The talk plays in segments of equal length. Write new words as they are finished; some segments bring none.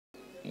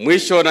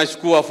Mwisho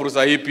nachukua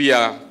fursa hii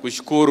pia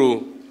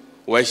kushukuru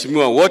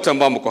waheshimiwa wote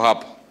ambao mko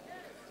hapa.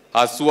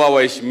 Haswa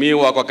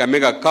waheshimiwa kwa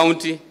Kakamega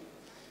County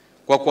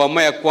kwa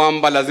kuamua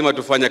kwamba lazima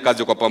tufanye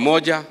kazi kwa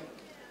pamoja,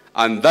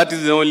 and that is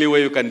the only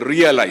way you can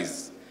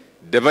realize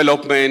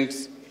development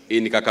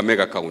in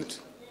Kakamega County.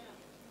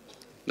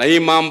 Na hii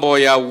mambo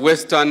ya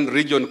Western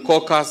Region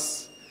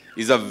Caucus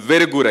is a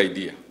very good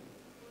idea.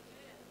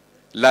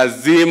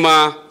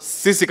 Lazima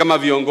sisi kama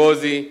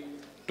viongozi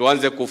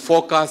tuanze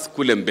kufocus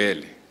kule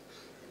mbele.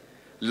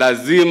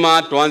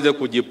 Lazima tuanze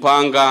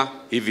kujipanga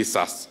hivi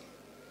sasa.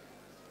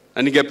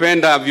 Na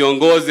ningependa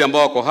viongozi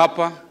ambao wako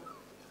hapa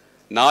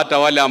na hata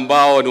wale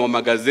ambao ni wa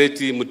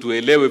magazeti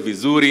mtuelewe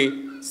vizuri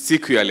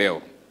siku ya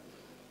leo.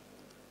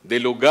 The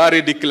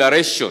Lugari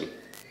Declaration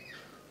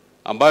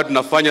ambayo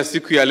tunafanya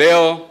siku ya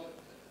leo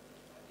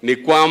ni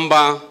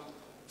kwamba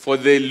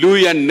for the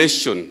Luhya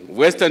nation,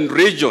 Western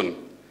region,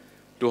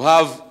 to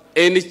have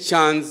any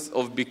chance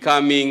of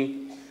becoming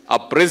a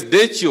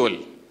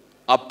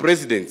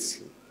presidency,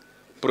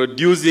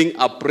 producing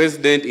a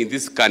president in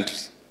this country,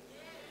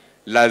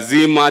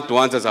 lazima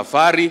tuanze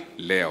safari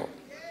leo.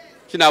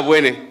 Kina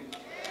bwene.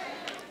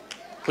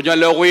 Kujua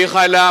leo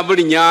kuikhala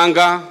buli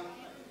nyanga,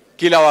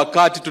 kila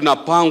wakati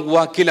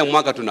tunapangwa, kila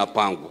mwaka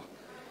tunapangwa.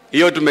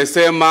 Hiyo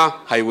tumesema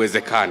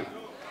haiwezekani.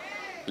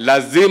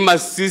 Lazima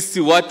sisi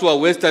watu wa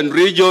Western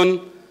region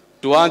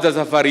tuanze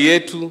safari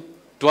yetu,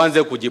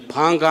 tuanze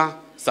kujipanga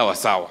sawa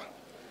sawa.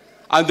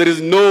 And there is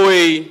no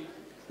way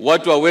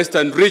watu wa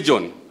Western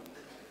region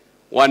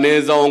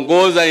wanaweza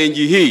ongoza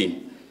nchi hii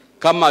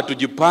kama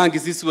tujipangi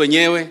sisi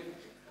wenyewe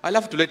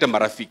alafu tulete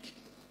marafiki.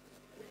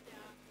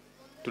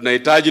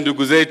 Tunahitaji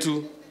ndugu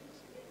zetu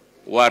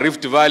wa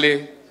Rift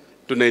Valley,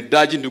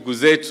 tunahitaji ndugu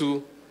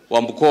zetu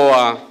wa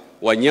mkoa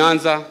wa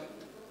Nyanza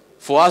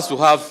for us to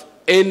have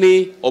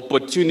any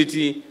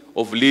opportunity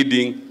of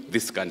leading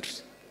this country.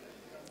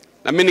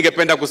 Na mimi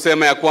ningependa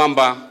kusema ya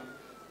kwamba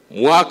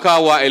mwaka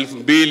wa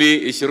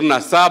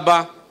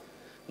 2027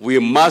 we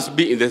must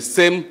be in the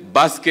same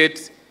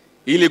basket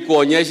ili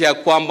kuonyesha ya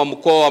kwamba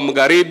mkoa wa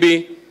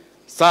Magharibi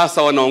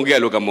sasa wanaongea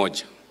lugha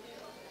moja.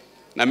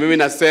 Na mimi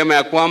nasema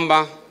ya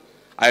kwamba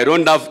I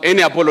don't have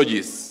any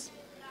apologies.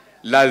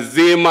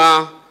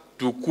 Lazima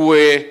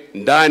tukue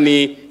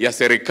ndani ya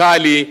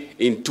serikali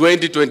in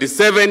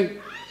 2027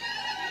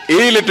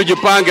 ili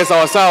tujipange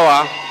sawa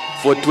sawa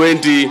for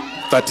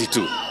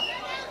 2032.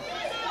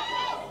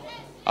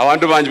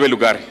 Abantu banje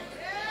belugari.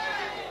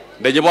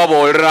 Ndeje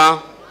babo olera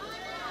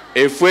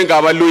efwenga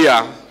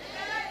abaluya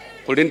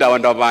kulinda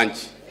abantu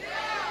abanje.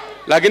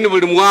 Lakini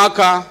buli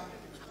mwaka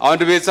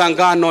abantu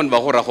besangano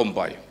nibahora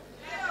khombayo.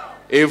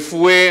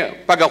 Efwe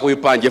paka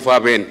kuipanje fa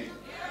bene.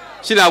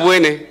 Shina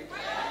bwene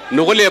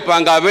nukule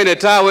panga bene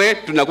tawe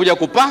tunakuja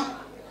kupa.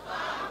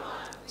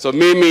 So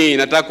mimi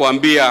nataka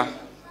kuambia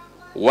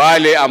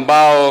wale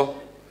ambao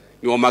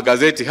ni wa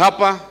magazeti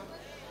hapa,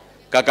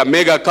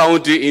 Kakamega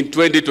County in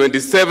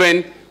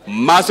 2027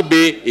 must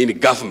be in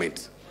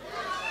government.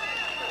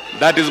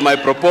 That is my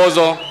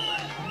proposal.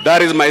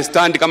 That is my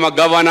stand kama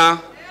governor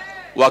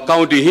wa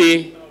county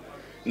hii.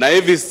 Na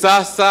hivi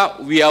sasa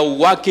we are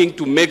working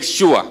to make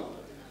sure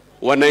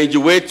wananchi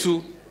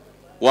wetu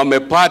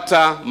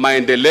wamepata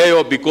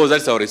maendeleo because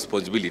that's our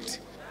responsibility.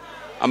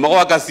 Amako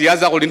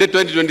wakasiasa kulinde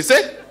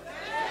 2027